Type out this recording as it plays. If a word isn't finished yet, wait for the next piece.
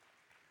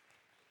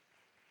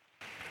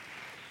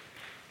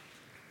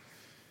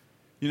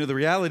You know, the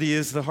reality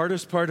is the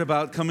hardest part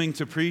about coming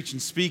to preach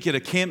and speak at a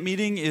camp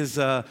meeting is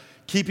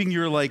keeping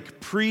your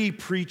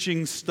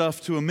pre-preaching stuff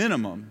to a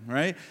minimum,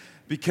 right?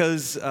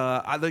 Because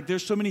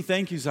there's so many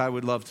thank yous I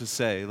would love to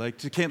say,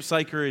 to Camp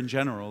Sychar in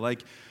general.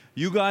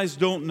 You guys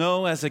don't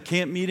know as a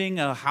camp meeting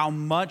how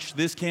much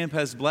this camp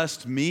has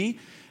blessed me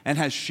and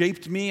has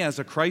shaped me as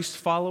a Christ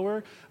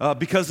follower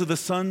because of the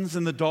sons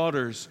and the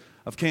daughters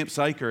of Camp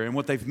Sychar and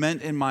what they've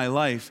meant in my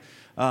life.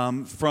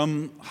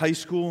 From high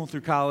school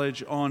through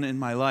college on in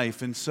my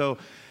life. And so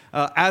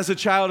as a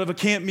child of a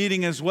camp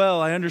meeting as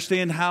well, I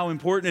understand how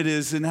important it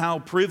is and how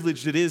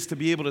privileged it is to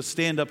be able to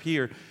stand up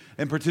here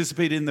and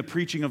participate in the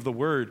preaching of the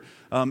word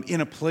in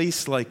a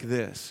place like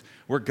this,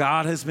 where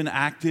God has been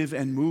active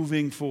and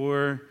moving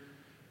for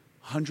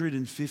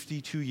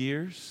 152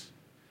 years.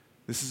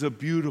 This is a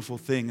beautiful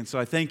thing. And so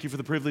I thank you for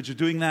the privilege of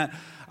doing that.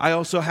 I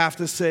also have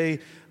to say,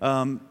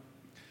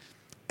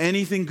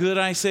 anything good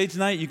I say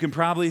tonight, you can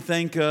probably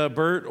thank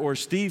Bert or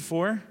Steve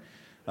for.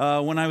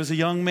 When I was a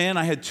young man,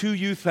 I had 2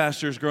 youth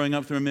pastors growing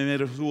up through my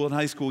middle school and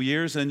high school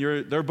years, and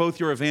they're both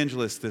your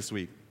evangelists this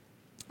week.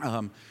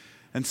 And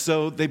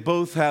so they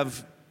both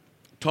have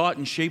taught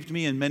and shaped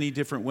me in many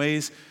different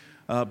ways.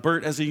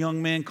 Bert, as a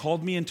young man,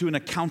 called me into an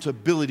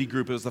accountability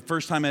group. It was the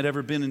first time I'd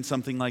ever been in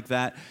something like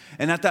that.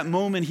 And at that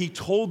moment, he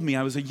told me,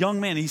 I was a young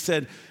man, he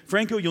said,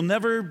 "Franco, you'll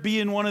never be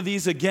in one of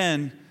these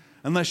again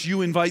unless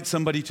you invite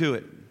somebody to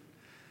it.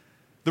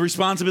 The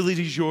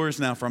responsibility is yours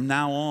now from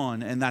now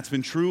on." And that's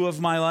been true of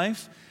my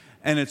life.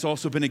 And it's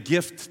also been a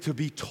gift to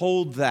be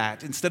told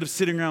that instead of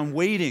sitting around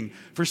waiting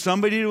for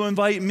somebody to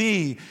invite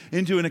me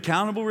into an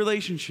accountable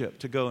relationship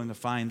to go and to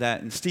find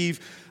that. And Steve,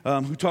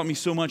 who taught me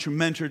so much, who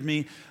mentored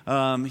me,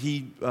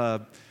 he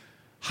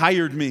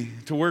hired me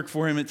to work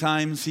for him at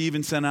times. He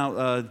even sent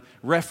out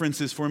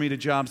references for me to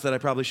jobs that I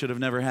probably should have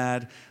never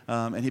had,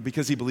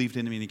 because he believed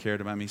in me and he cared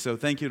about me. So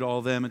thank you to all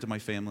of them and to my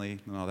family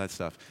and all that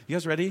stuff. You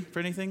guys ready for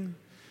anything?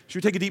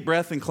 Should we take a deep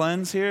breath and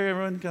cleanse here?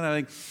 Everyone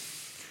kind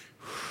of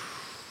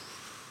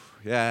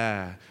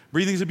yeah.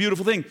 Breathing is a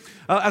beautiful thing.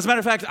 As a matter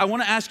of fact, I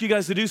want to ask you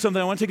guys to do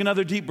something. I want to take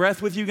another deep breath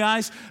with you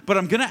guys, but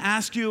I'm going to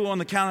ask you on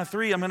the count of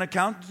 3. I'm going to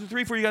count to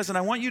 3 for you guys, and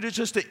I want you to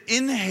just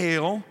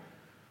inhale,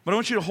 but I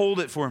want you to hold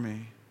it for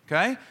me,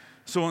 okay?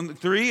 So on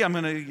 3,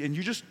 and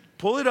you just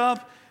pull it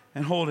up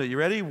and hold it. You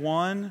ready?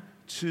 1,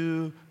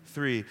 2,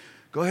 3.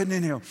 Go ahead and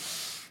inhale.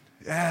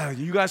 Yeah,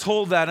 you guys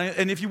hold that.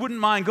 And if you wouldn't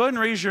mind, go ahead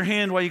and raise your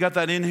hand while you got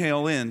that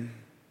inhale in.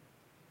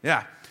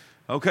 Yeah,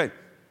 okay.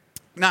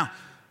 Now,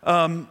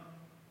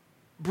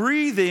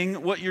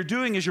 breathing, what you're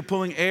doing is you're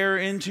pulling air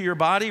into your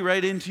body,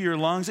 right into your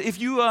lungs.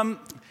 If you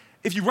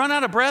run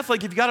out of breath,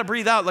 if you got to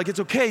breathe out, it's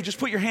okay. Just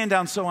put your hand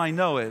down so I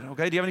know it,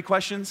 okay? Do you have any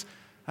questions?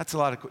 That's a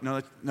lot of,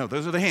 no,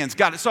 those are the hands.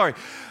 Got it, sorry.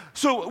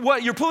 So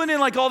what you're pulling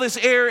in all this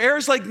air. Air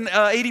is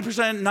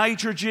 80%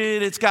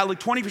 nitrogen. It's got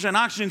 20%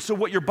 oxygen. So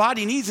what your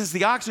body needs is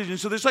the oxygen.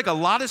 So there's a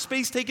lot of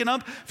space taken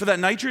up for that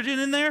nitrogen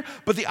in there,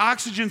 but the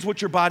oxygen's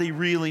what your body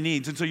really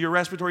needs. And so your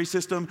respiratory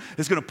system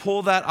is going to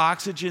pull that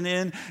oxygen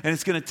in, and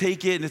it's going to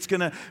take it and it's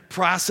going to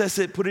process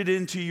it, put it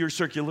into your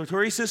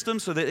circulatory system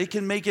so that it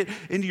can make it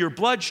into your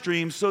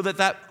bloodstream so that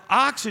that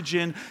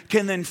oxygen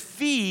can then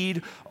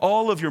feed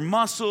all of your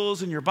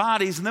muscles and your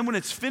bodies. And then when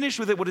it's finished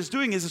with it, what it's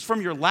doing is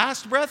from your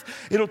last breath,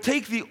 it'll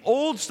take the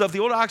old stuff, the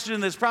old oxygen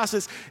in this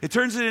process, it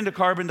turns it into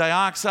carbon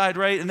dioxide,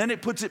 right? And then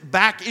it puts it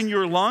back in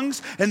your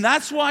lungs. And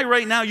that's why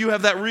right now you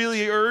have that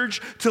really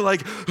urge to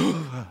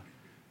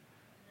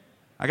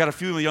I got a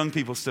few young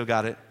people still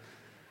got it.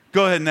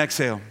 Go ahead and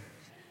exhale.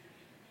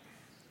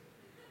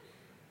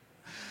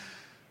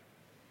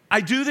 I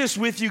do this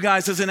with you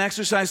guys as an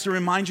exercise to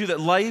remind you that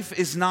life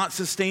is not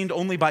sustained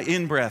only by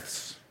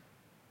in-breaths.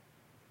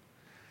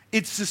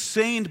 It's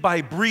sustained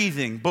by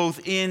breathing,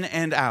 both in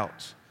and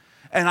out.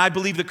 And I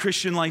believe the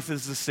Christian life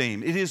is the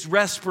same. It is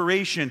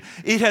respiration.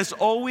 It has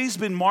always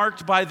been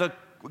marked by the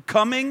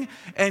coming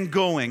and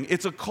going.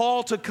 It's a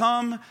call to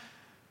come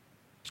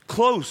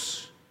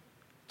close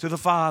to the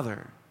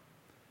Father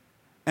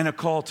and a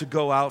call to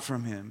go out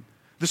from Him.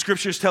 The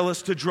scriptures tell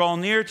us to draw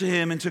near to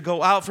Him and to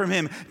go out from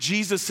Him.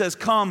 Jesus says,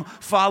 "Come,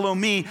 follow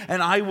me,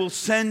 and I will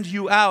send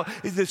you out."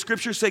 The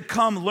scriptures say,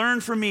 "Come,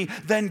 learn from me,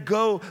 then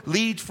go,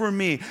 lead for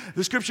me."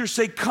 The scriptures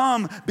say,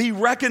 "Come, be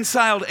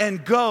reconciled,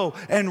 and go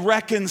and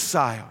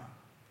reconcile."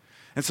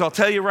 And so I'll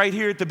tell you right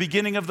here at the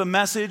beginning of the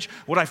message,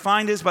 what I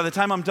find is by the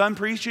time I'm done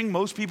preaching,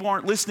 most people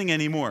aren't listening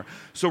anymore.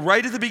 So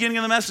right at the beginning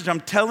of the message, I'm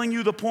telling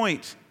you the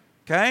point,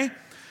 okay?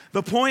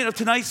 The point of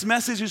tonight's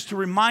message is to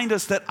remind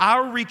us that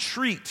our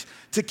retreat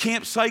to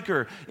Camp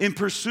Sychar in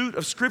pursuit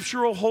of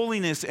scriptural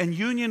holiness and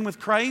union with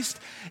Christ,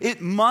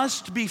 it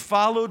must be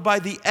followed by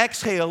the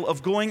exhale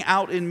of going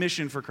out in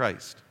mission for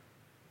Christ.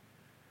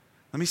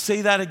 Let me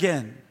say that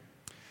again.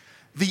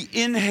 The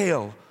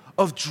inhale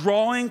of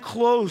drawing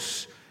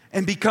close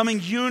and becoming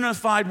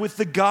unified with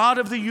the God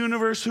of the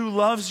universe who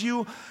loves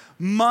you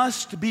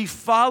must be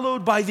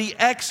followed by the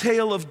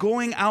exhale of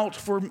going out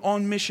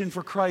on mission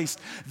for Christ.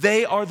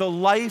 They are the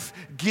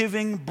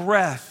life-giving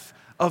breath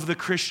of the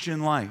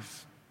Christian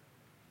life.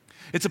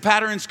 It's a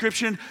pattern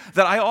inscription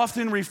that I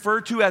often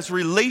refer to as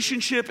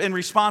relationship and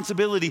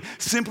responsibility,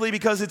 simply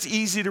because it's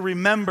easy to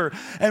remember.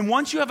 And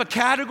once you have a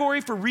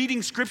category for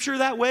reading Scripture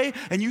that way,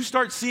 and you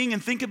start seeing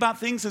and think about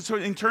things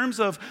in terms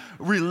of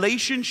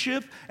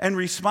relationship and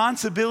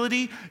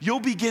responsibility, you'll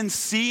begin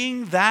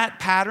seeing that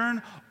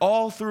pattern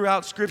all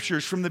throughout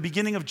Scriptures, from the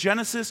beginning of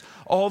Genesis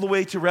all the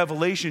way to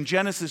Revelation.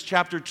 Genesis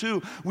chapter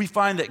 2, we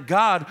find that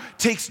God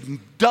takes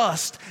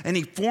dust and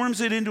he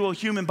forms it into a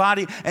human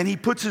body, and he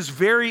puts his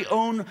very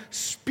own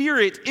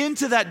spirit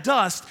into that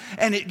dust,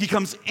 and it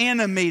becomes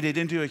animated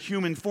into a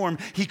human form.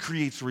 He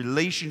creates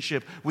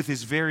relationship with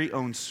his very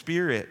own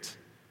spirit.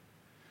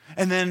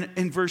 And then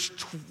in verse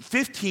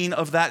 15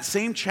 of that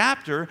same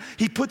chapter,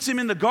 he puts him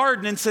in the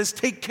garden and says,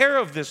 take care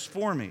of this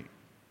for me.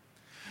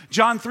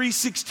 John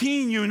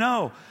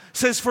 3:16,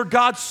 says, for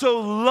God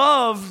so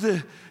loved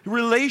the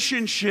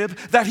relationship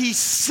that he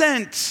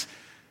sent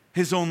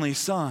his only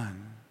son.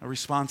 A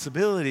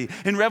responsibility.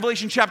 In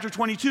Revelation chapter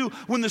 22,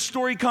 when the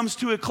story comes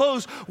to a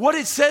close, what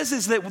it says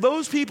is that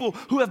those people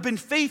who have been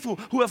faithful,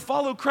 who have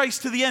followed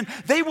Christ to the end,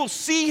 they will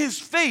see his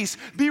face,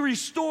 be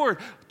restored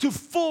to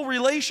full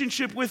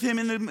relationship with him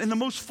in the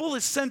most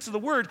fullest sense of the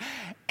word,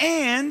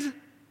 and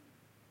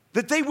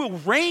that they will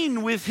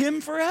reign with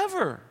him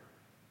forever.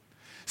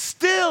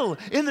 Still,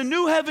 in the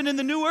new heaven and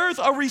the new earth,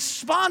 a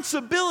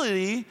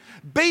responsibility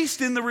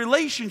based in the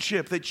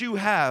relationship that you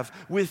have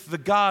with the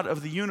God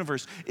of the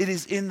universe. It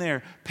is in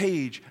there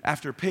page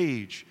after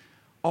page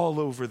all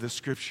over the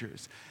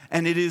Scriptures.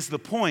 And it is the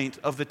point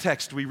of the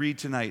text we read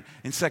tonight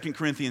in 2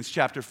 Corinthians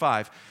chapter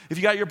 5. If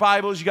you got your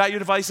Bibles, you got your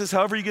devices,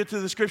 however you get to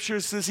the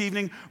Scriptures this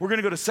evening, we're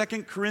going to go to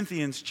 2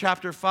 Corinthians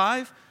chapter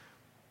 5.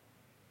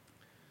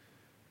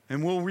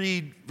 And we'll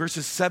read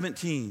verses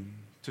 17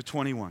 to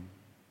 21.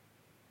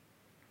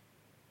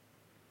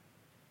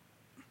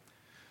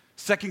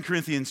 2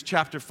 Corinthians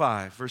chapter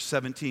 5, verse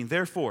 17.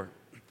 Therefore,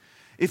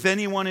 if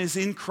anyone is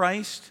in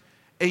Christ,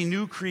 a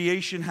new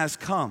creation has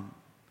come.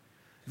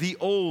 The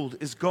old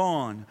is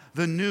gone,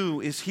 the new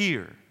is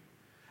here.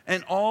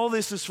 And all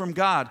this is from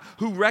God,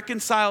 who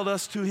reconciled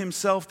us to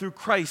himself through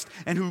Christ,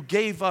 and who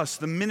gave us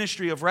the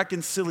ministry of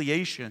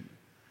reconciliation.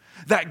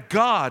 That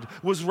God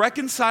was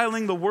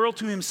reconciling the world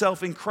to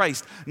himself in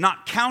Christ,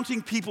 not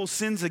counting people's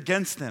sins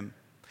against them.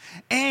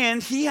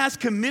 And he has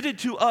committed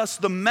to us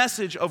the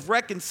message of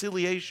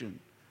reconciliation.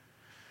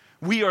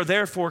 We are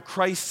therefore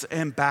Christ's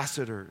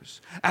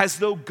ambassadors. As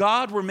though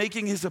God were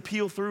making his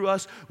appeal through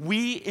us,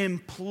 we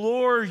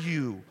implore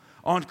you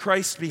on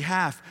Christ's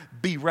behalf,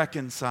 be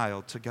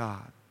reconciled to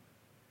God.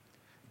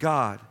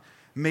 God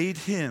made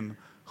him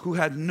who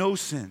had no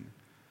sin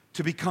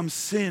to become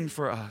sin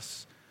for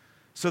us,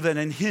 so that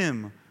in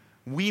him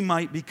we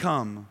might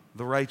become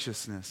the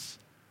righteousness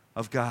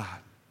of God.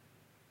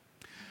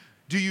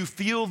 Do you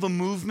feel the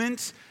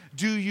movement?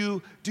 Do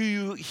you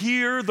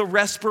hear the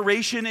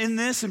respiration in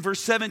this? In verse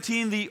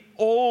 17, the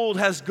old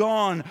has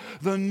gone,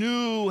 the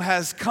new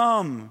has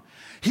come.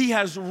 He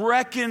has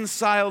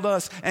reconciled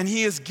us, and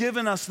he has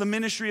given us the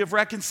ministry of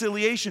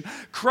reconciliation.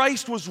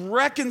 Christ was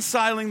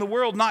reconciling the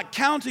world, not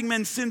counting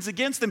men's sins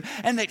against them,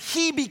 and that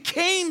he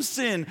became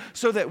sin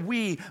so that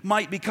we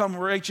might become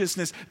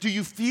righteousness. Do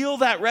you feel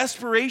that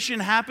respiration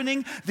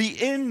happening? The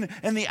in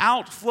and the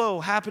outflow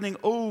happening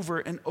over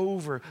and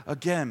over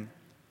again.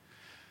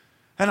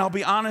 And I'll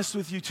be honest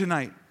with you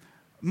tonight.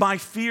 My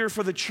fear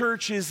for the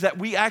church is that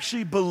we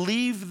actually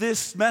believe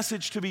this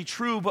message to be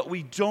true, but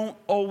we don't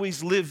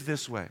always live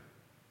this way.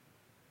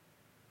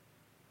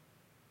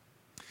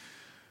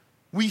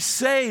 We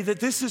say that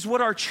this is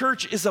what our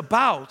church is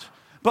about,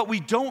 but we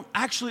don't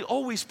actually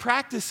always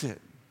practice it.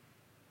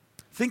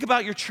 Think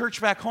about your church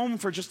back home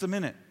for just a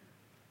minute.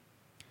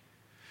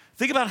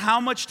 Think about how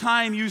much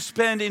time you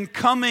spend in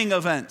coming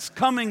events,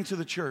 coming to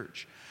the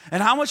church,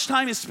 and how much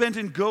time is spent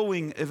in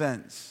going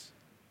events.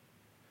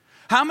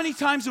 How many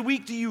times a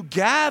week do you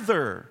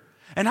gather?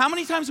 And how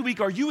many times a week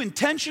are you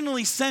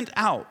intentionally sent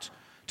out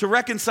to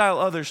reconcile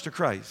others to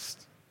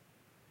Christ?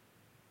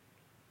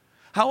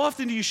 How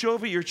often do you show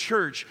up at your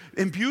church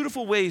in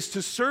beautiful ways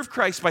to serve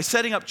Christ by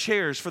setting up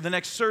chairs for the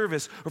next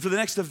service or for the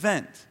next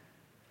event?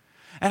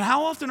 And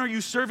how often are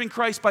you serving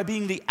Christ by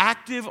being the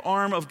active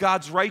arm of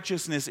God's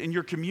righteousness in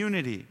your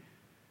community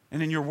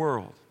and in your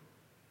world?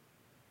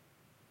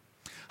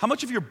 How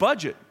much of your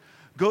budget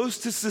goes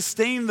to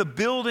sustain the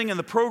building and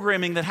the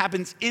programming that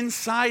happens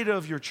inside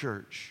of your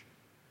church?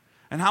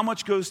 And how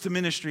much goes to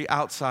ministry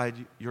outside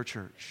your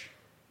church?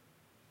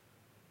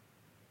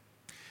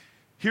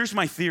 Here's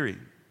my theory.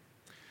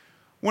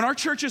 When our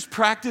churches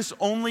practice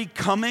only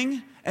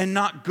coming and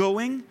not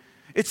going,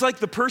 it's like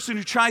the person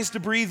who tries to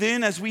breathe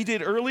in, as we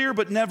did earlier,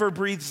 but never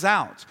breathes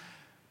out.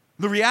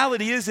 The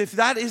reality is, if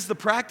that is the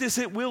practice,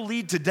 it will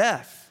lead to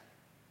death.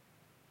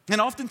 And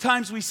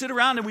oftentimes we sit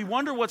around and we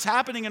wonder what's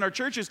happening in our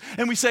churches,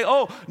 and we say,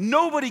 oh,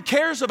 nobody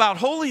cares about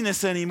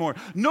holiness anymore.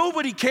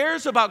 Nobody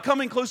cares about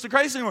coming close to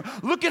Christ anymore.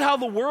 Look at how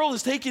the world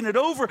is taking it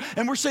over.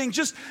 And we're saying,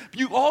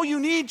 all you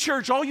need,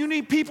 church, all you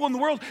need, people in the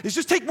world, is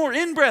just take more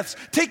in-breaths,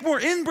 take more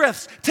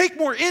in-breaths, take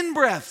more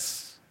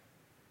in-breaths.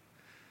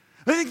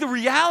 I think the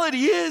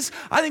reality is,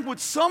 I think what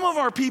some of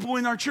our people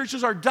in our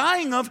churches are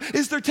dying of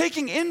is they're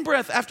taking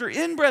in-breath after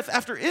in-breath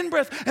after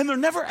in-breath, and they're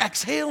never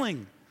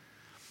exhaling.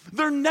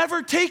 They're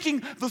never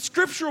taking the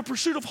scriptural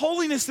pursuit of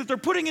holiness that they're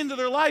putting into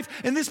their life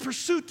and this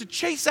pursuit to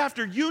chase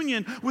after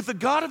union with the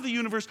God of the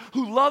universe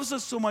who loves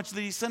us so much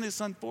that he sent his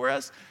son for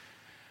us.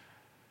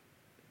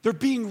 They're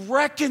being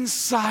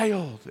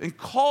reconciled and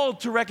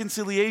called to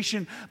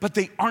reconciliation, but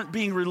they aren't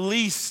being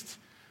released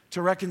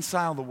to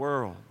reconcile the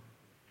world.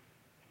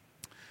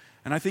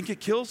 And I think it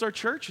kills our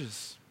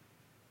churches.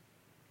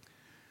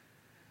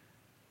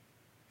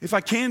 If I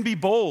can be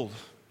bold,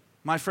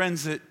 my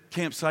friends at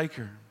Camp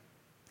Sychar,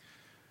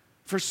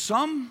 for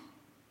some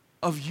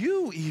of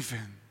you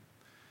even,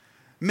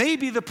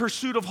 maybe the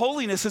pursuit of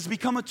holiness has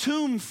become a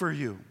tomb for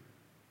you.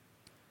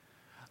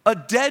 A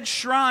dead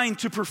shrine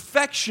to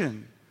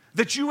perfection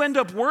that you end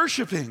up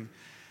worshiping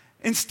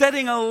instead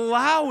of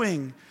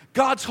allowing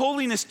God's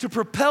holiness to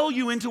propel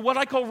you into what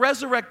I call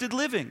resurrected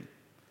living.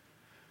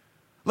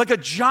 Like a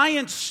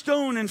giant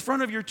stone in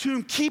front of your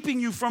tomb, keeping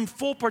you from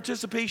full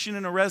participation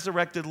in a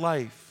resurrected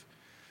life.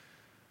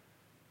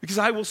 Because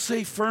I will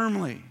say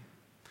firmly,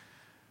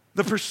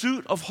 the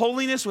pursuit of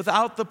holiness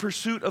without the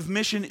pursuit of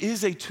mission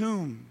is a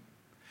tomb.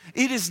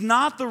 It is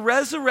not the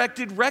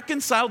resurrected,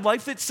 reconciled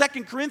life that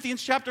 2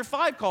 Corinthians chapter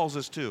 5 calls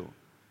us to.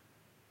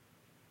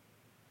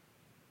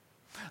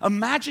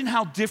 Imagine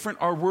how different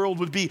our world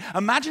would be.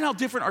 Imagine how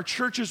different our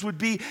churches would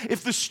be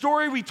if the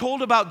story we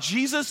told about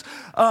Jesus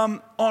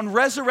on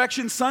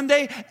Resurrection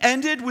Sunday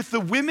ended with the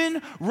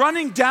women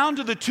running down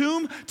to the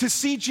tomb to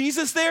see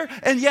Jesus there.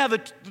 And yeah,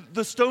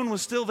 the stone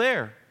was still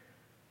there.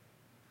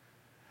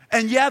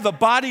 And yeah, the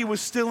body was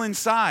still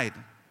inside.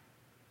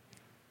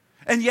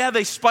 And yeah,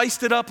 they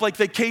spiced it up like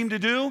they came to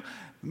do,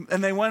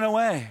 and they went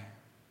away.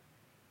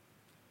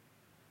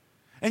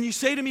 And you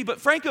say to me,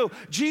 but Franco,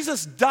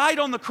 Jesus died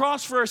on the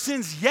cross for our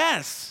sins.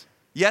 Yes,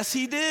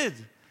 he did.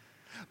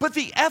 But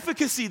the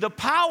efficacy, the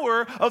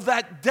power of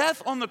that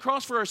death on the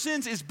cross for our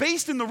sins is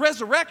based in the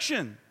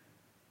resurrection.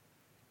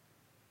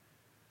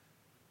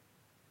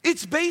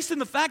 It's based in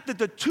the fact that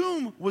the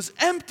tomb was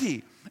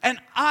empty. And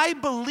I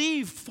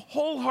believe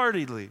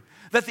wholeheartedly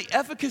that the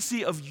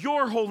efficacy of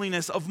your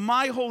holiness, of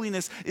my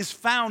holiness, is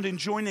found in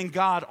joining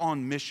God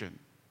on mission.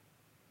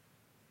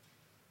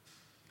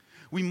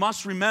 We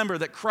must remember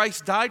that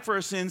Christ died for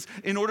our sins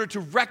in order to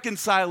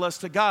reconcile us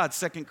to God,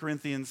 2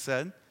 Corinthians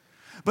said.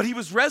 But he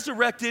was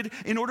resurrected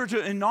in order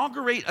to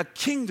inaugurate a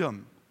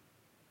kingdom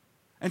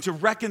and to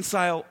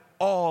reconcile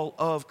all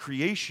of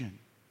creation.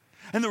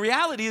 And the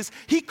reality is,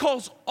 he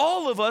calls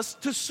all of us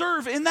to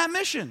serve in that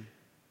mission.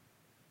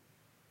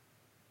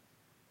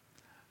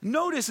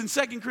 Notice in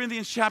 2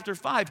 Corinthians chapter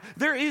 5,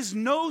 there is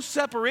no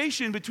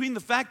separation between the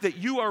fact that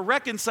you are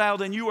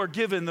reconciled and you are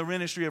given the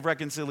ministry of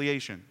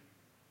reconciliation.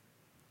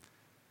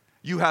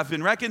 You have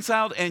been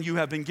reconciled and you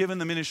have been given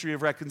the ministry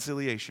of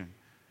reconciliation.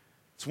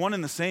 It's one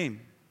and the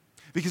same.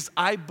 Because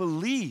I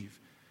believe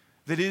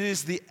that it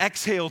is the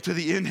exhale to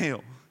the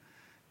inhale.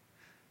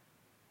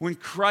 When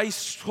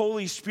Christ's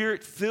Holy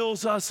Spirit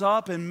fills us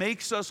up and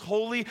makes us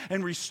holy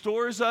and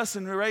restores us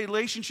in a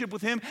relationship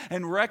with him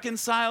and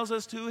reconciles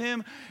us to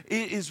him,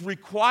 it is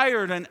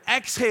required an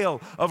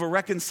exhale of a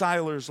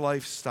reconciler's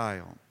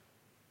lifestyle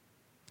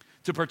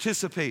to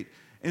participate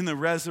in the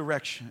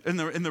resurrection, in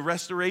the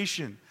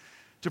restoration,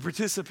 to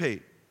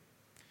participate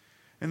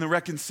in the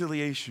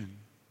reconciliation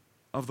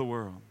of the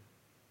world.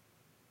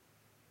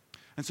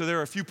 And so there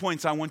are a few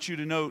points I want you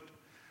to note.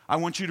 I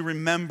want you to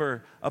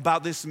remember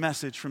about this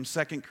message from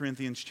 2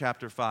 Corinthians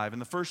chapter 5.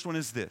 And the first one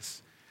is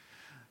this: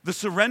 the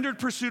surrendered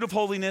pursuit of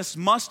holiness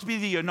must be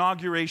the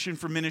inauguration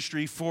for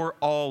ministry for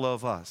all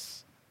of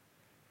us.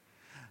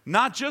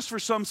 Not just for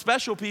some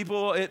special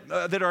people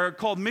that are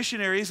called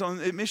missionaries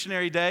on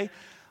Missionary Day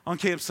on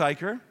Camp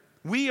Sychar.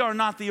 We are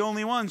not the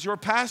only ones. Your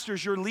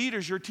pastors, your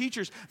leaders, your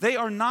teachers, they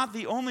are not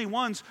the only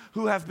ones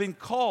who have been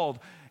called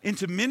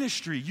into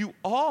ministry. You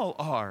all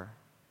are.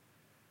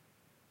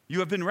 You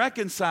have been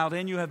reconciled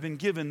and you have been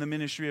given the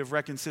ministry of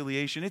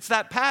reconciliation. It's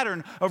that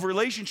pattern of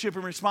relationship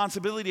and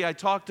responsibility I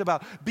talked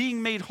about,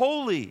 being made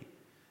holy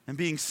and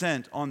being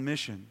sent on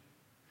mission.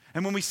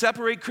 And when we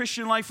separate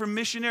Christian life from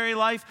missionary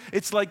life,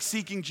 it's like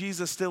seeking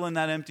Jesus still in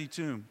that empty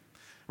tomb.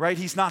 Right?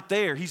 He's not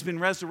there. He's been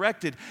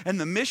resurrected. And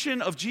the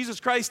mission of Jesus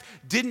Christ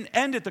didn't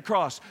end at the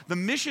cross. The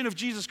mission of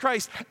Jesus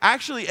Christ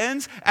actually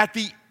ends at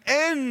the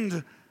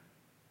end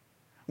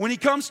when he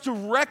comes to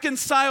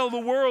reconcile the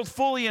world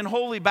fully and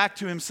wholly back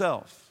to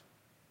himself.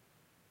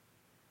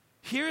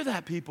 Hear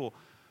that, people.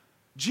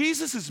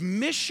 Jesus'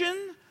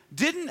 mission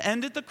didn't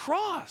end at the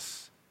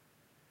cross.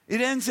 It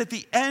ends at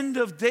the end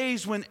of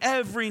days when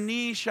every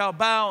knee shall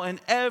bow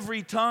and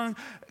every tongue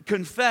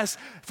confess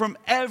from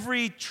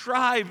every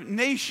tribe,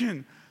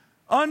 nation,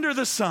 under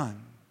the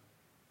sun,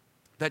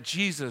 that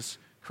Jesus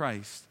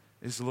Christ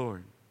is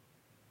Lord.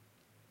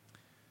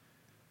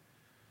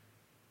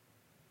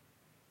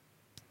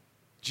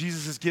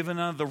 Jesus has given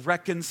the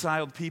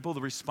reconciled people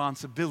the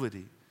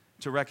responsibility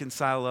to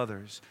reconcile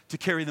others, to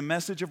carry the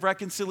message of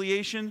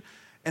reconciliation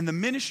and the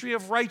ministry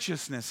of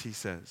righteousness, he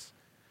says,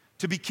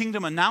 to be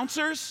kingdom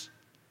announcers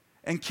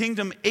and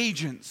kingdom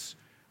agents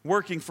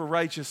working for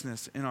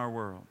righteousness in our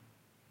world.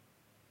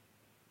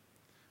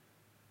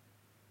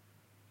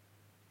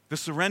 The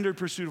surrendered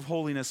pursuit of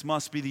holiness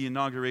must be the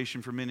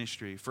inauguration for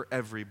ministry for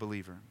every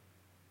believer.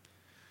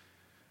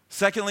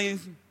 Secondly,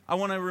 I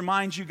want to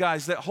remind you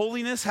guys that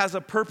holiness has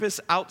a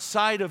purpose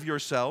outside of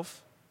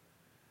yourself,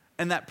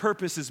 and that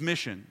purpose is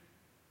mission.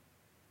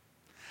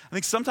 I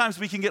think sometimes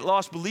we can get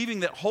lost believing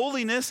that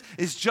holiness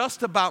is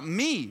just about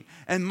me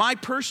and my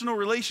personal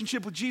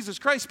relationship with Jesus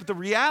Christ, but the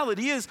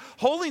reality is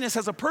holiness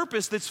has a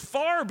purpose that's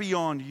far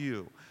beyond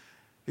you.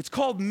 It's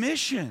called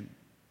mission.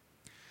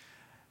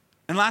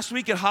 And last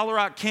week at Hollow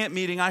Rock Camp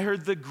Meeting, I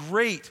heard the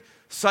great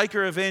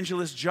psycher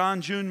evangelist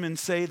John Juneman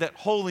say that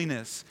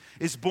holiness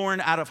is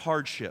born out of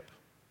hardship.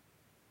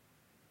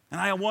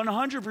 And I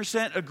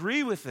 100%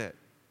 agree with it.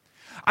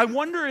 I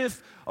wonder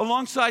if,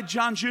 alongside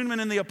John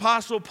Juneman and the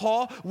Apostle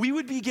Paul, we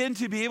would begin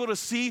to be able to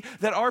see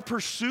that our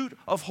pursuit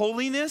of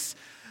holiness,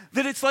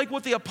 that it's like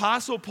what the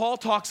Apostle Paul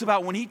talks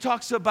about when he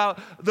talks about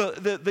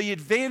the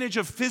advantage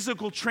of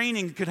physical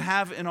training could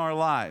have in our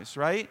lives,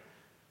 right?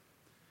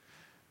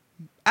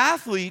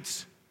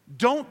 Athletes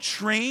don't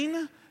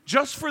train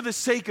just for the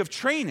sake of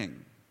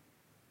training.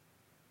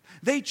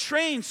 They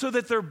train so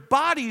that their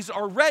bodies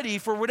are ready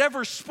for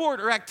whatever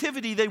sport or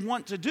activity they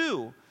want to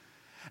do.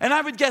 And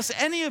I would guess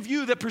any of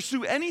you that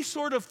pursue any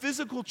sort of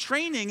physical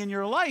training in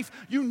your life,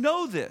 you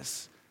know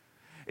this.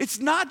 It's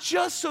not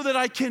just so that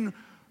I can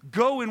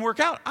go and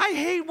work out. I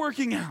hate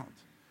working out,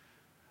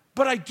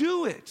 but I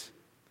do it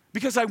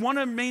because I want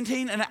to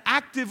maintain an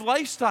active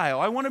lifestyle.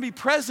 I want to be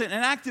present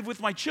and active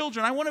with my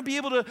children. I want to be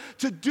able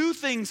to do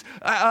things,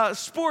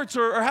 sports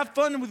or have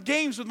fun with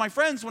games with my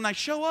friends when I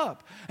show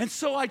up. And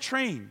so I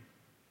train.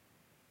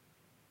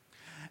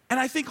 And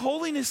I think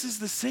holiness is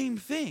the same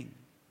thing.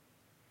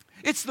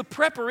 It's the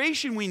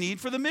preparation we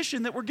need for the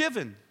mission that we're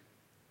given.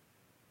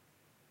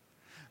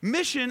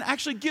 Mission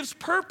actually gives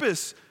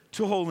purpose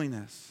to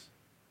holiness.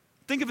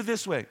 Think of it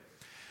this way.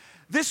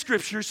 This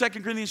scripture, 2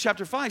 Corinthians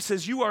chapter 5,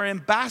 says you are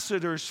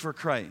ambassadors for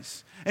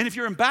Christ. And if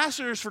you're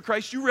ambassadors for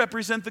Christ, you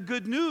represent the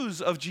good news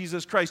of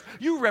Jesus Christ.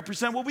 You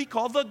represent what we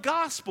call the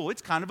gospel.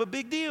 It's kind of a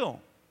big deal.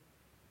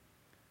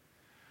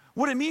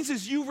 What it means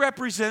is you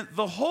represent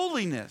the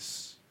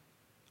holiness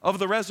of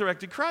the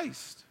resurrected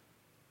Christ.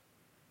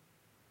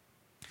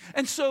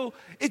 And so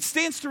it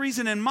stands to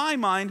reason in my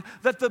mind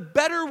that the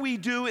better we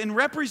do in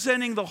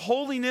representing the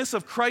holiness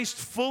of Christ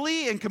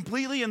fully and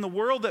completely in the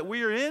world that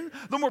we are in,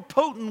 the more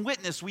potent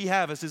witness we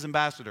have as his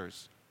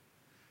ambassadors.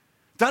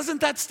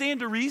 Doesn't that stand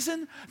to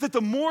reason that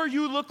the more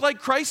you look like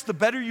Christ, the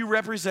better you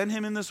represent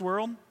him in this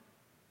world?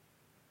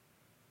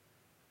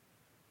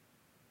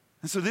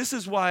 And so this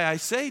is why I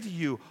say to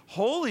you,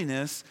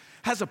 holiness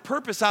has a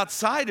purpose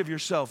outside of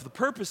yourself. The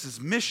purpose is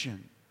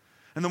mission.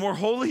 And the more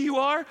holy you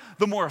are,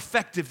 the more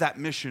effective that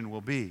mission will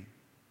be.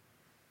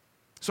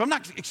 So I'm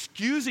not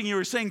excusing you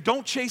or saying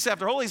don't chase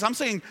after holiness. I'm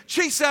saying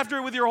chase after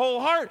it with your whole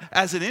heart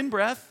as an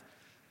in-breath.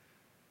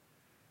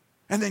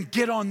 And then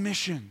get on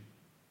mission.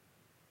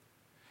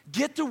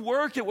 Get to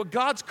work at what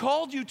God's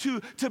called you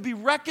to be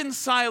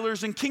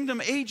reconcilers and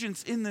kingdom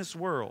agents in this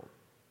world.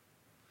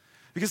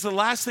 Because the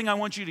last thing I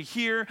want you to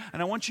hear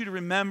and I want you to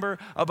remember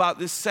about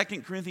this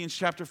 2 Corinthians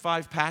chapter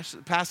 5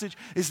 passage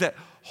is that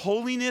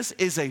holiness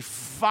is a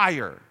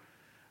fire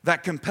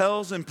that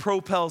compels and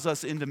propels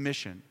us into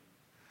mission.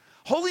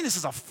 Holiness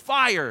is a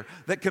fire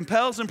that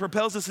compels and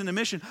propels us into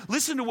mission.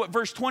 Listen to what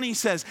verse 20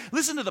 says.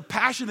 Listen to the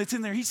passion that's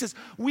in there. He says,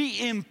 we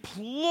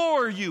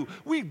implore you,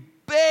 we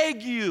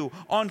beg you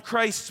on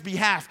Christ's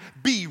behalf,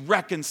 be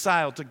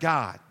reconciled to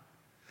God.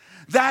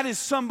 That is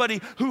somebody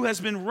who has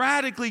been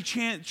radically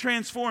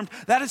transformed.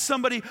 That is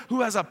somebody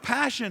who has a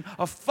passion,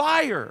 a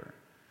fire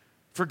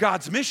for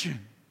God's mission.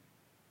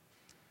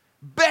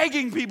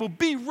 Begging people,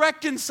 be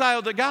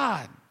reconciled to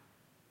God.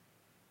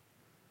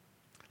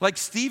 Like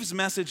Steve's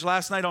message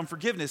last night on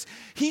forgiveness.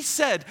 He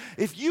said,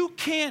 if you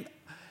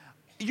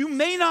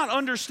may not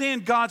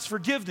understand God's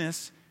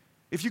forgiveness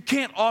if you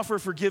can't offer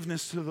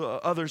forgiveness to the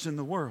others in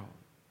the world.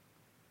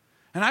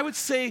 And I would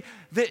say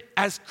that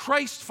as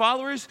Christ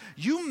followers,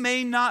 you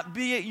may not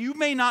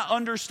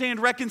understand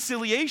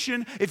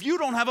reconciliation if you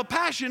don't have a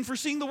passion for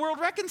seeing the world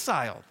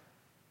reconciled.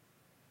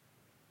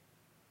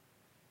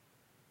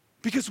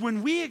 Because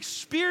when we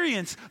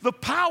experience the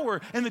power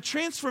and the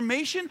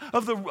transformation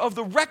of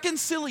the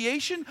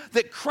reconciliation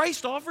that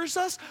Christ offers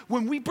us,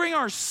 when we bring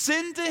our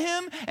sin to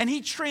him and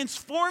he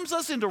transforms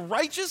us into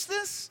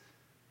righteousness,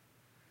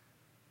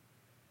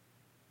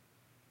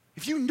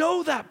 if you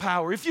know that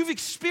power, if you've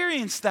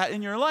experienced that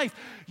in your life,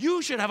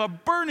 you should have a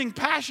burning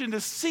passion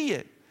to see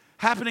it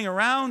happening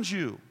around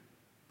you,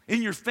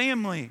 in your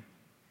family,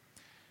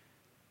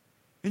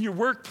 in your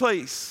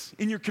workplace,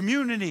 in your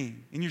community,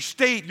 in your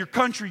state, your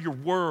country, your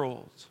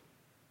world.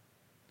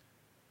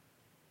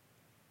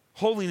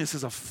 Holiness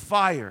is a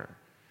fire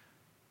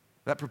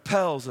that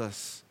propels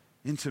us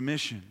into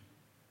mission.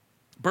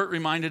 Bert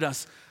reminded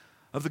us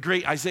of the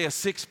great Isaiah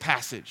 6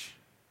 passage,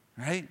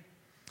 right?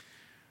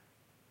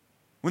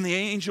 when the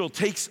angel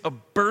takes a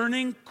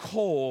burning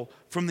coal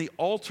from the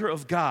altar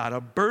of God,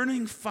 a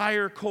burning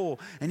fire coal,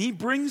 and he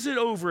brings it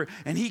over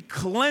and he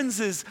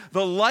cleanses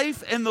the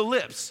life and the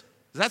lips.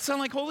 Does that sound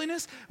like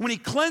holiness? When he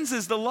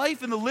cleanses the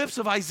life and the lips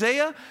of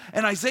Isaiah,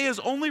 and Isaiah's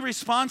only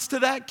response to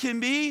that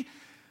can be,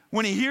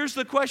 when he hears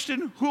the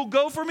question, who'll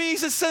go for me? He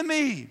says, send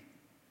me.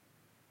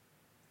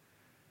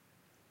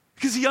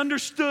 Because he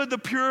understood the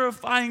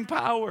purifying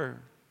power.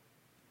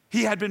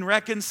 He had been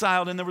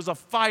reconciled, and there was a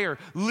fire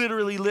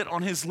literally lit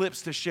on his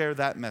lips to share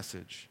that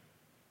message.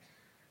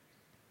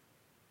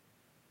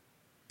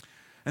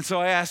 And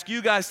so I ask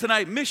you guys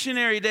tonight,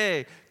 Missionary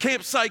Day,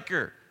 Camp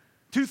Sychar,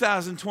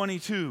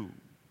 2022.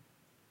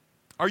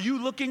 Are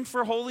you looking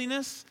for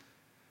holiness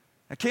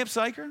at Camp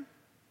Sychar?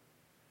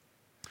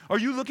 Are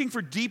you looking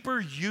for deeper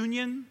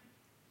union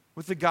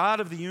with the God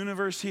of the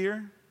universe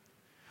here?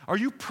 Are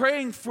you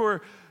praying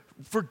for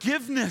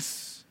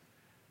forgiveness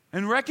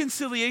and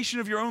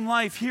reconciliation of your own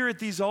life here at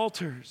these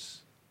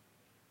altars?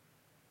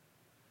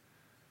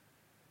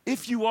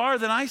 If you are,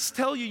 then I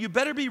tell you, you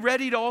better be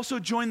ready to also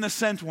join the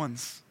sent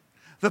ones.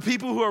 The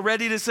people who are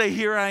ready to say,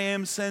 here I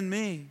am, send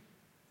me.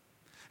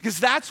 Because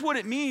that's what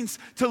it means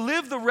to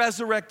live the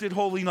resurrected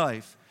holy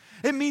life.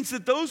 It means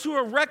that those who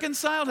are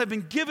reconciled have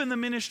been given the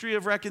ministry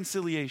of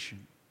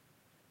reconciliation.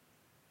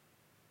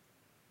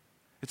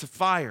 It's a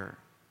fire,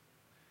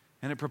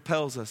 and it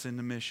propels us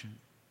into mission.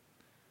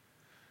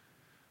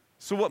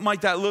 So what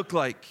might that look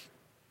like?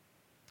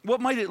 What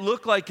might it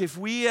look like if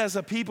we as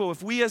a people,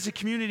 if we as a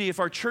community, if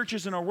our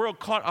churches in our world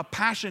caught a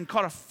passion,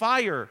 caught a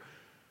fire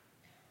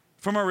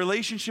from our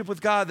relationship with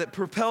God that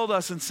propelled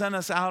us and sent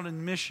us out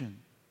in mission?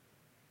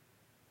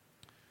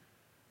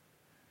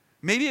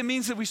 Maybe it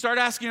means that we start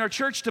asking our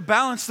church to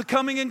balance the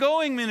coming and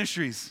going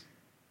ministries.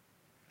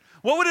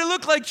 What would it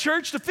look like,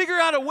 church, to figure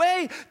out a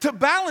way to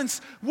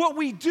balance what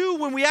we do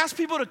when we ask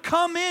people to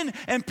come in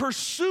and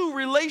pursue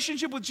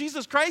relationship with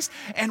Jesus Christ,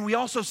 and we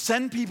also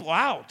send people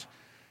out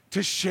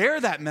to share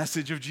that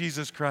message of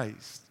Jesus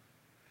Christ,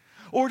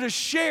 or to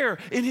share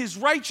in his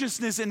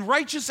righteousness and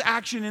righteous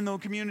action in the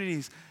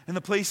communities and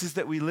the places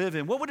that we live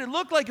in? What would it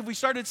look like if we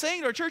started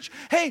saying to our church,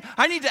 hey,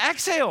 I need to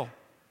exhale.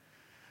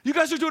 You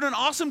guys are doing an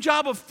awesome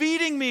job of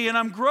feeding me, and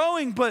I'm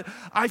growing, but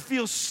I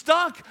feel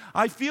stuck.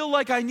 I feel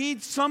like I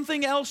need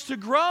something else to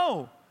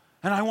grow,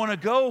 and I want to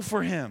go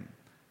for him.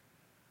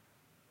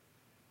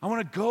 I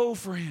want to go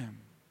for him.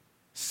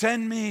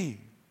 Send me.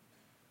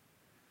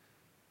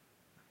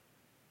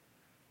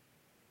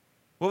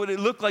 What would it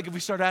look like if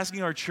we start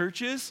asking our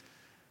churches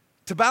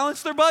to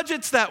balance their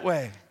budgets that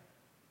way?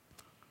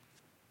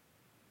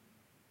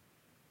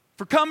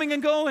 For coming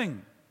and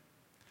going.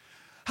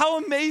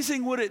 How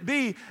amazing would it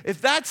be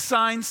if that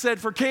sign said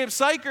for Camp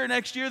Sychar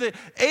next year that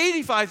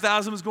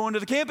 85,000 was going to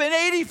the camp and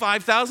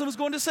 85,000 was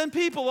going to send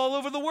people all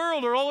over the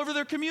world or all over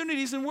their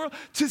communities and world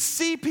to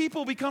see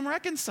people become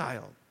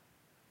reconciled?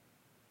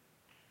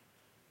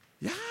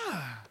 Yeah.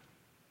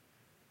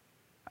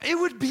 It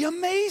would be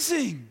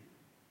amazing.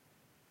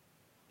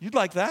 You'd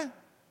like that?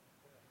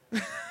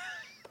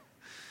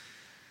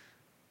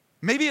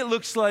 Maybe it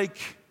looks like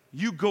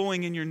you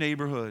going in your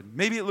neighborhood.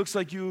 Maybe it looks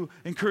like you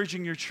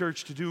encouraging your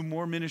church to do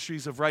more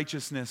ministries of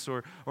righteousness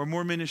or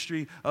more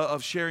ministry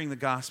of sharing the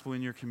gospel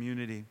in your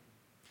community.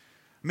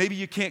 Maybe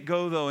you can't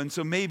go, though, and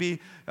so maybe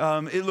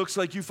it looks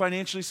like you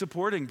financially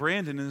supporting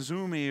Brandon and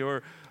Zumi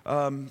or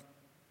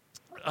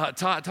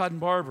Todd and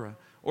Barbara,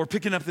 or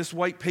picking up this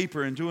white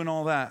paper and doing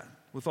all that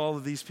with all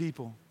of these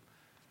people.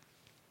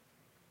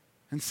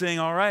 And saying,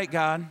 all right,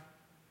 God,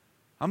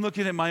 I'm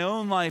looking at my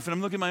own life and I'm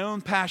looking at my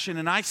own passion,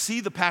 and I see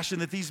the passion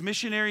that these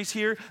missionaries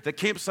here, that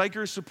Camp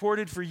Sychar has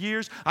supported for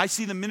years. I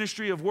see the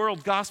ministry of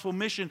World Gospel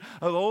Mission,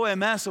 of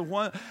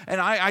OMS,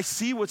 and I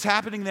see what's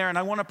happening there, and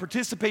I want to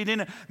participate in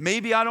it.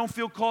 Maybe I don't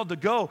feel called to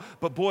go,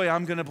 but boy,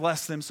 I'm going to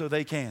bless them so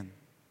they can.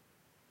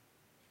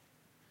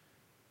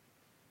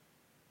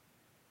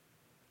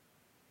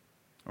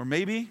 Or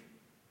maybe,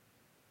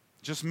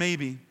 just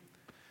maybe,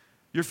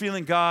 you're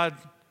feeling God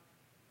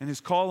and his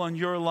call on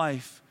your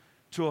life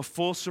to a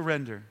full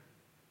surrender.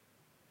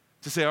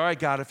 To say, all right,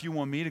 God, if you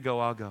want me to go,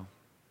 I'll go.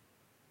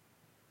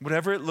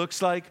 Whatever it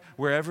looks like,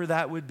 wherever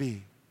that would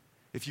be.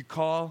 If you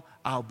call,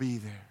 I'll be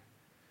there.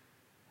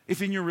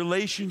 If in your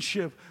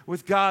relationship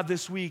with God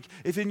this week,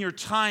 if in your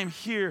time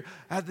here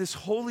at this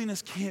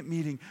Holiness Camp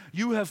meeting,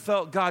 you have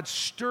felt God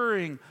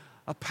stirring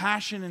a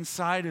passion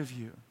inside of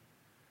you.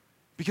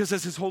 Because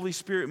as his Holy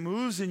Spirit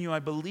moves in you, I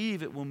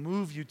believe it will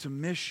move you to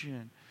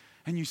mission.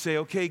 And you say,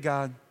 okay,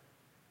 God,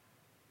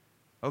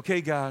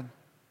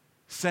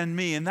 send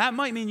me. And that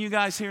might mean you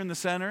guys here in the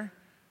center,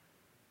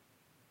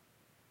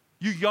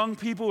 you young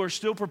people are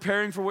still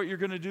preparing for what you're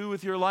going to do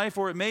with your life,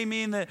 or it may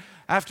mean that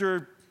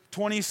after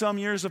 20-some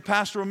years of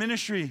pastoral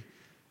ministry,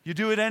 you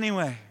do it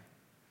anyway.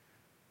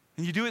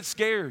 And you do it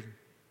scared.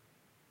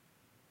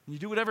 And you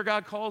do whatever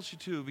God calls you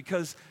to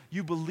because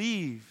you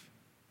believe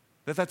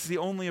that that's the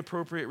only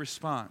appropriate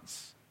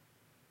response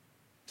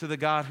to the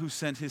God who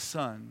sent his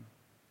Son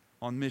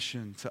on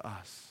mission to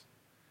us.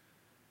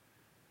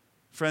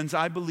 Friends,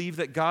 I believe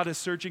that God is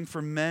searching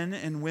for men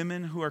and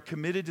women who are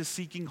committed to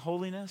seeking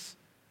holiness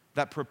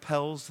that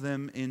propels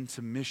them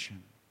into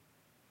mission.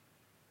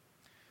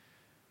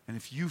 And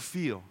if you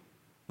feel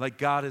like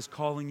God is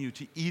calling you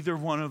to either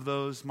one of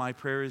those, my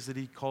prayer is that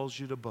He calls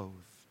you to both.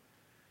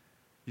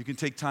 You can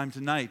take time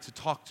tonight to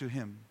talk to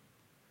Him,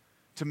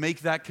 to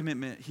make that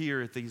commitment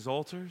here at these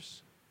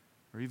altars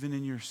or even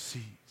in your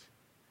seat.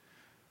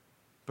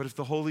 But if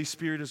the Holy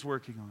Spirit is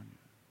working on you,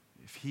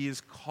 if He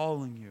is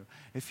calling you,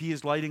 if He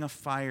is lighting a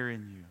fire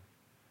in you,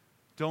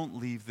 don't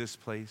leave this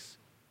place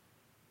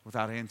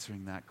without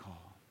answering that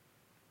call.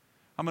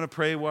 I'm going to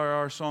pray while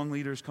our song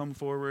leaders come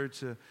forward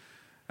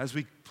as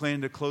we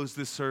plan to close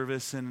this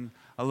service, and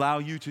allow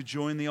you to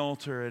join the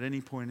altar at any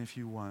point if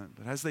you want.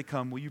 But as they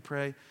come, will you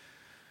pray?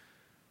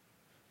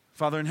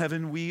 Father in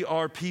heaven, we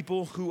are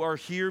people who are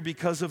here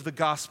because of the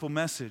gospel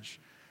message.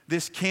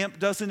 This camp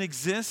doesn't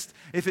exist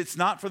if it's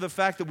not for the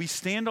fact that we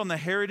stand on the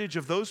heritage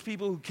of those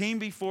people who came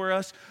before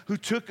us, who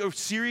took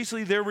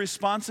seriously their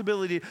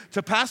responsibility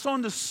to pass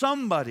on to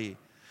somebody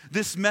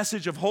this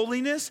message of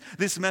holiness,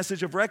 this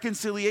message of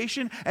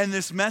reconciliation, and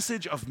this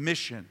message of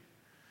mission.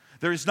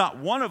 There is not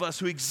one of us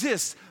who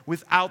exists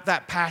without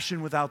that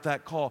passion, without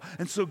that call.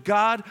 And so,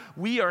 God,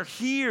 we are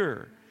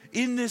here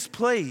in this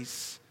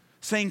place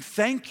saying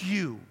thank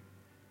you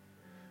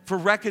for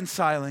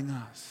reconciling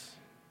us.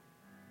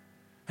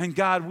 And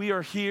God, we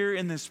are here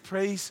in this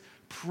place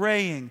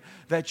praying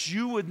that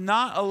you would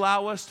not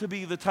allow us to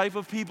be the type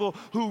of people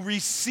who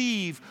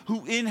receive,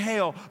 who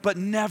inhale, but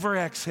never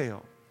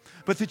exhale.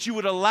 But that you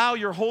would allow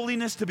your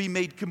holiness to be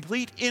made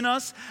complete in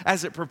us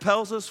as it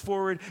propels us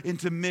forward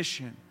into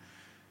mission.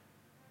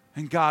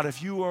 And God,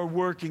 if you are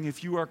working,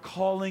 if you are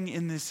calling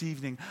in this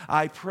evening,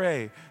 I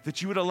pray that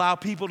you would allow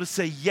people to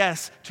say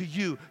yes to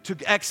you, to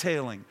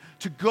exhaling,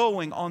 to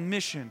going on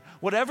mission.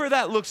 Whatever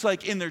that looks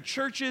like in their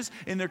churches,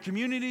 in their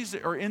communities,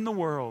 or in the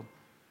world,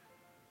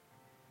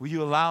 will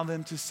you allow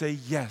them to say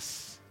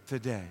yes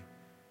today?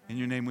 In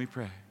your name we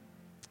pray.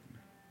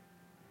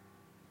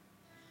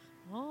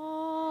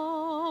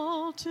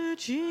 All to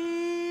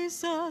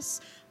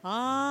Jesus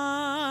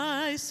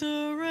I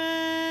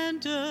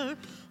surrender.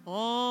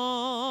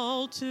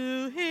 All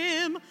to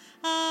Him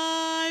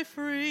I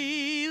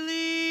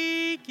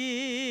freely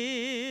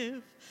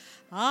give.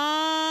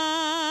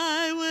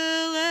 I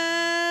will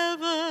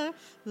ever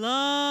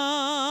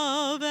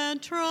love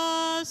and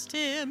trust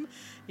Him,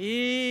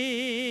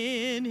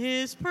 in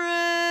His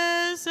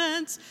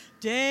presence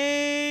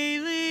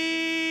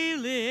daily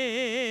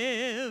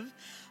live.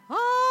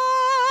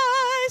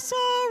 I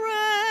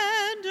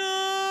surrender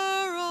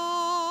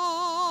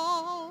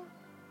all.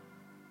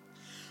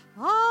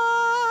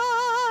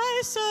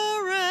 I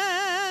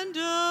surrender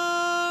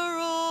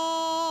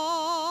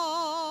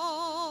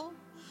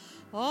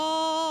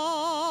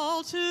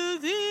all to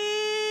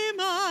Thee,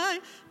 my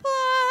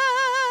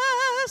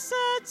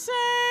blessed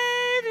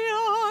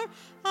Savior.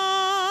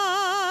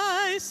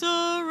 I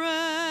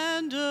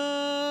surrender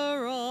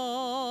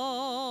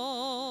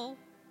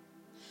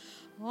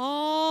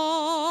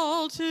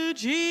all to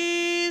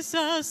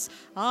Jesus.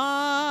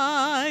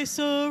 I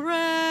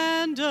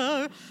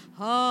surrender.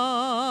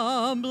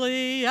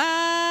 Humbly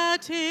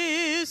at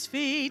His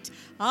feet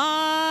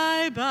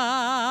I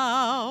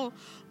bow.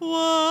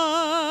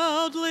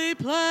 Worldly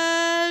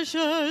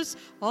pleasures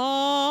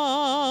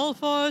all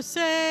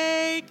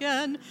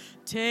forsaken.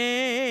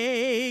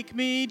 Take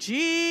me,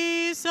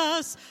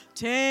 Jesus,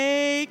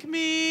 take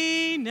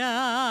me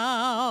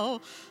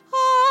now.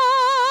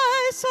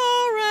 I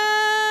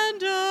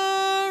surrender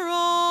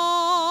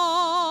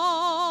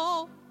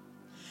all.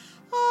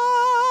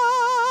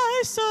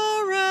 I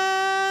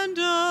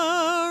surrender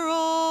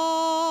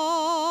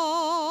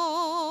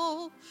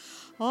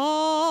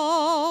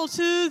all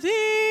to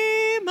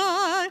Thee,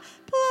 my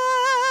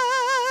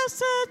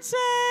blessed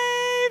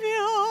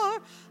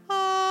Savior.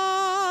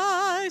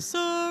 I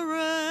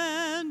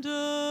surrender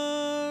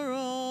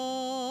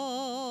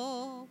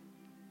all.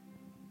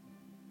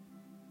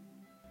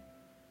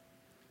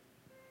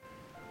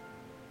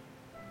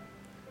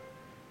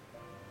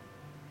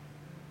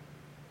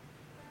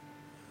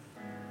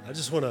 I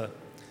just want to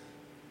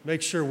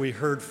make sure we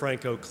heard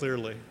Franco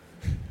clearly.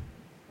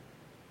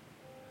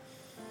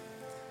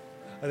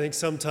 I think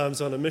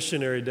sometimes on a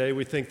missionary day,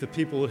 we think the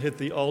people who hit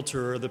the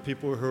altar are the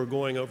people who are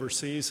going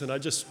overseas, and I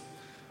just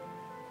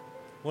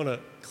want to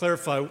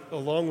clarify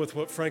along with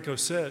what Franco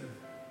said.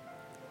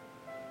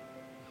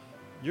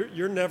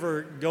 You're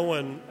never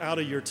going out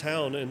of your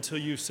town until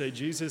you say,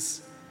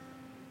 Jesus,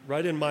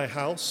 right in my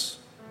house,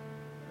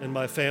 in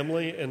my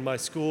family, in my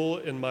school,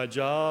 in my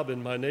job,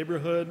 in my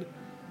neighborhood,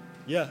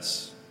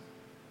 yes.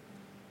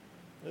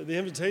 The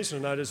invitation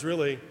tonight is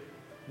really,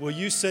 will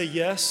you say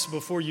yes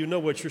before you know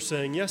what you're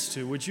saying yes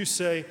to? Would you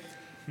say,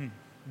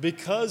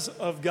 because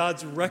of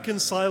God's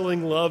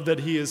reconciling love that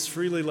He has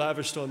freely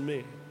lavished on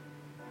me,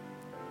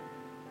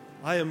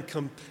 I am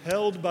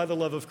compelled by the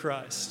love of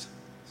Christ.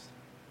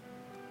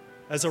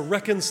 As a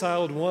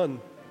reconciled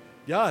one,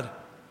 God,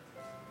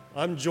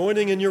 I'm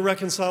joining in your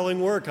reconciling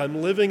work.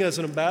 I'm living as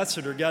an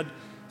ambassador. God,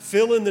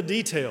 fill in the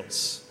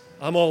details.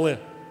 I'm all in.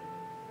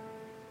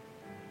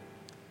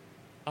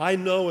 I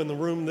know in the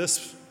room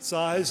this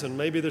size, and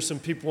maybe there's some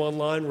people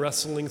online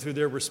wrestling through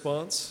their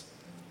response,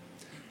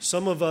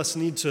 some of us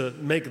need to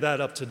make that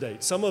up to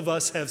date. Some of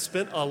us have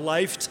spent a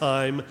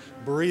lifetime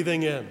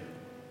breathing in.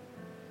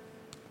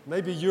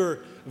 Maybe you're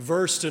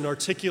versed in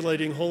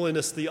articulating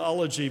holiness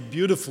theology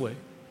beautifully.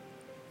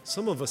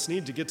 Some of us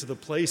need to get to the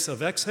place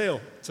of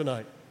exhale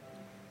tonight.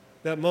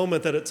 That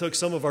moment that it took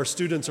some of our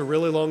students a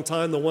really long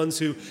time, the ones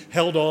who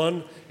held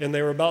on and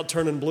they were about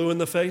turning blue in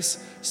the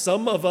face,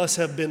 some of us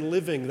have been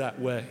living that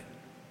way.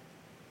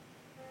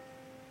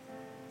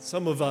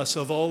 Some of us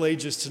of all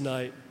ages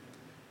tonight,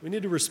 we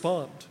need to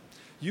respond.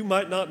 You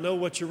might not know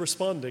what you're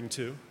responding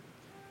to,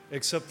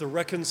 except the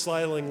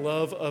reconciling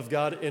love of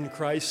God in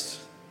Christ,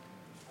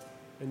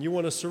 and you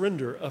want to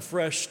surrender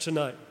afresh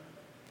tonight.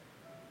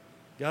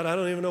 God, I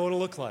don't even know what it'll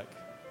look like.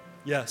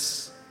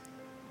 Yes.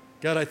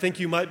 God, I think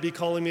you might be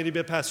calling me to be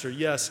a pastor.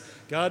 Yes.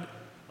 God,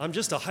 I'm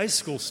just a high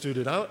school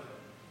student.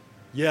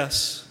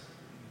 Yes.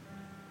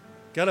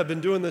 God, I've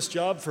been doing this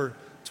job for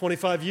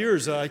 25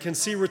 years. I can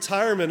see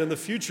retirement in the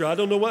future. I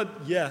don't know what.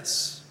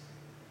 Yes.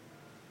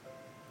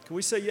 Can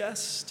we say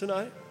yes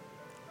tonight?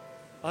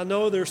 I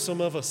know there's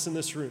some of us in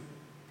this room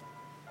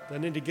that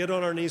need to get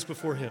on our knees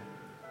before Him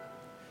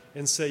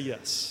and say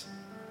yes.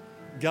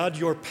 God,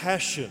 your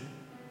passion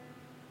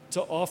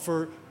to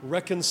offer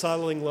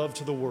reconciling love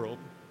to the world,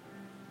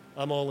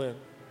 I'm all in.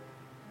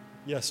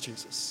 Yes,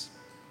 Jesus.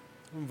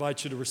 I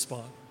invite you to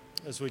respond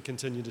as we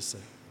continue to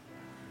sing.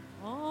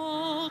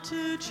 All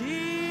to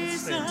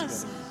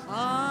Jesus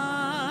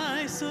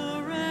I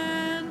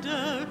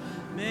surrender.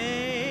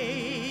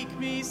 Make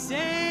me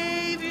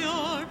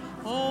Savior,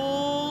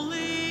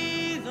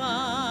 wholly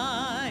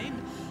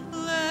thine.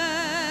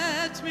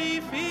 Let me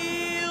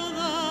feel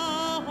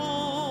the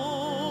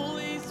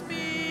Holy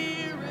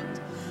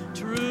Spirit.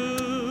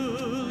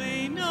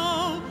 Truly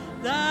know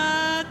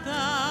that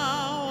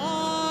thou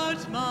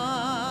art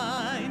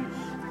mine.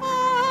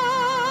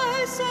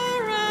 I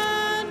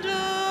surrender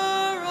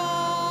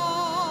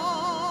all.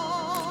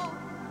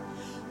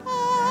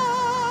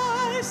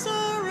 I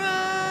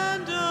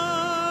surrender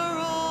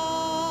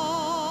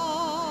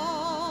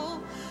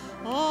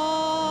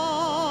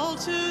all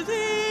to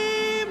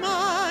thee,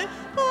 my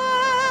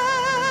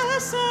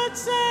blessed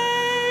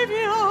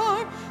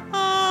Savior.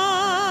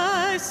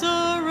 I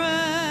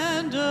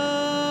surrender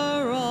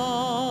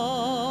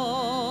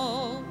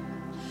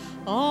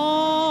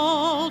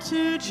all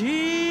to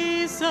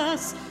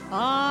Jesus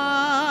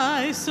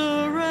I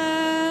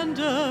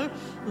surrender.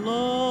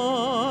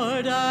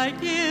 Lord, I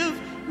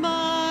give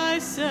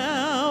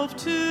myself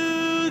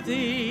to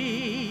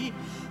thee.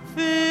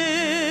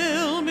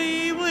 Fill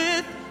me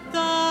with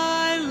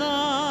thy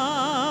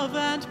love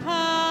and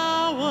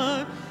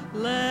power.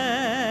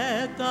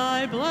 Let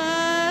thy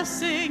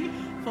blessing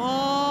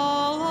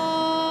fall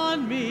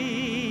on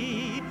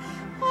me.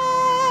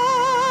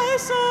 I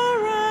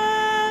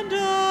surrender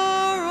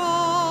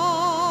all.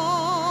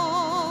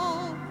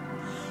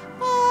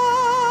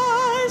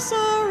 I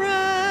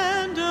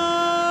surrender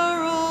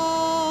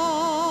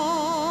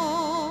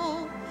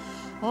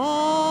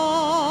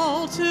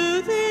all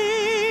to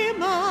thee,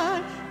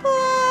 my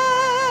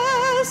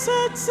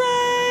blessed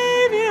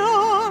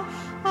Savior.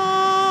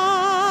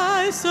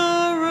 I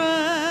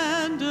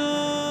surrender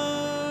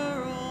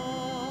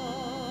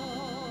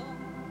all.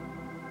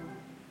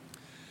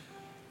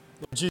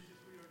 Jesus,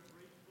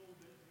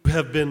 you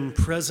have been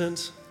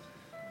present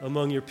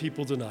among your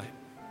people tonight.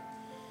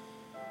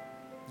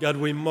 God,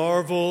 we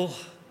marvel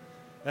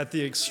at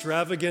the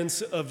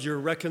extravagance of your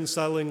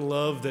reconciling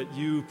love that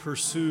you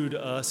pursued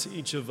us,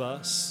 each of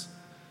us,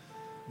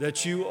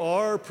 that you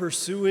are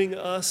pursuing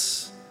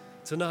us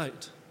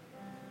tonight,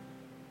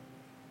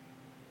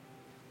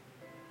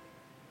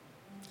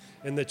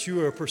 and that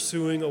you are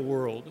pursuing a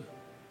world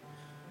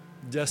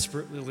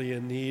desperately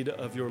in need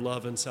of your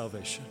love and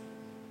salvation.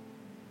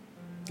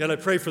 God, I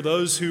pray for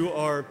those who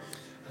are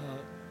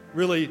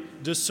really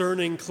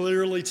discerning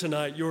clearly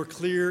tonight your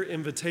clear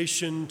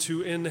invitation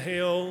to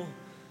inhale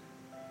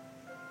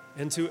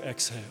and to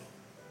exhale.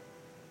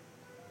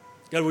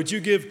 God, would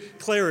you give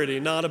clarity,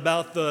 not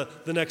about the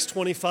next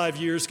 25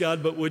 years,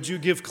 God, but would you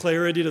give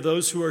clarity to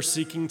those who are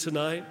seeking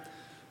tonight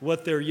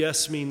what their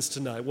yes means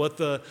tonight, what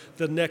the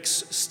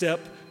next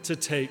step to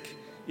take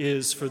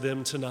is for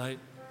them tonight,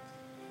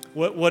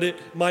 what it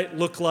might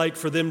look like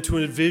for them to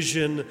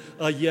envision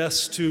a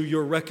yes to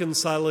your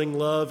reconciling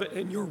love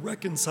and your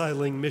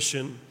reconciling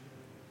mission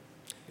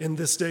in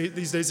these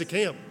days of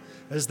camp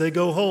as they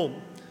go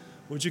home.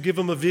 Would you give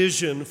them a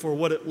vision for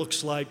what it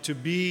looks like to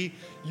be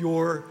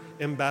your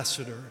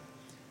ambassador,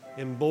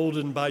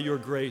 emboldened by your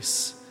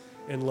grace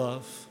and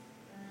love?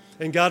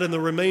 And God, in the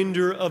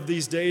remainder of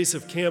these days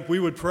of camp, we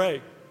would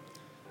pray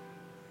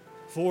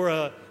for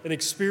an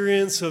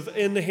experience of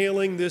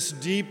inhaling this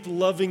deep,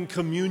 loving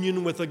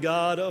communion with a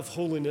God of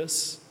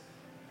holiness,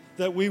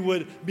 that we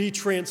would be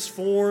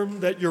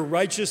transformed, that your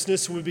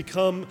righteousness would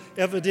become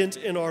evident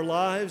in our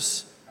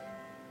lives,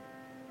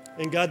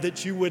 and God,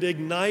 that you would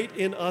ignite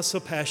in us a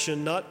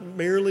passion not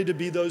merely to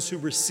be those who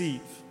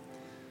receive,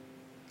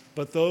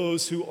 but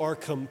those who are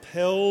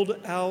compelled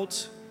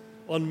out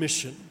on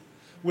mission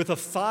with a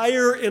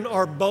fire in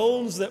our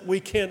bones that we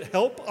can't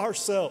help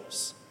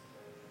ourselves,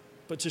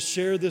 but to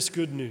share this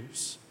good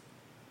news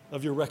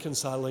of your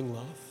reconciling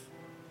love.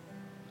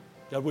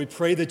 God, we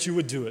pray that you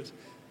would do it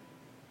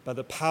by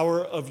the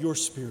power of your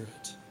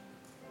Spirit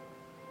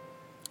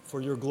for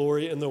your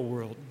glory in the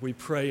world. We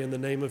pray in the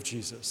name of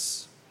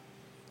Jesus.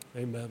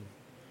 Amen.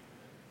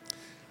 I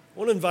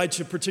want to invite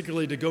you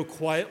particularly to go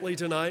quietly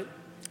tonight.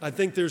 I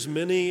think there's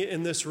many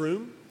in this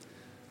room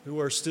who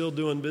are still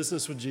doing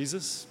business with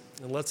Jesus,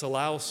 and let's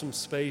allow some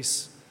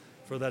space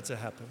for that to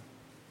happen.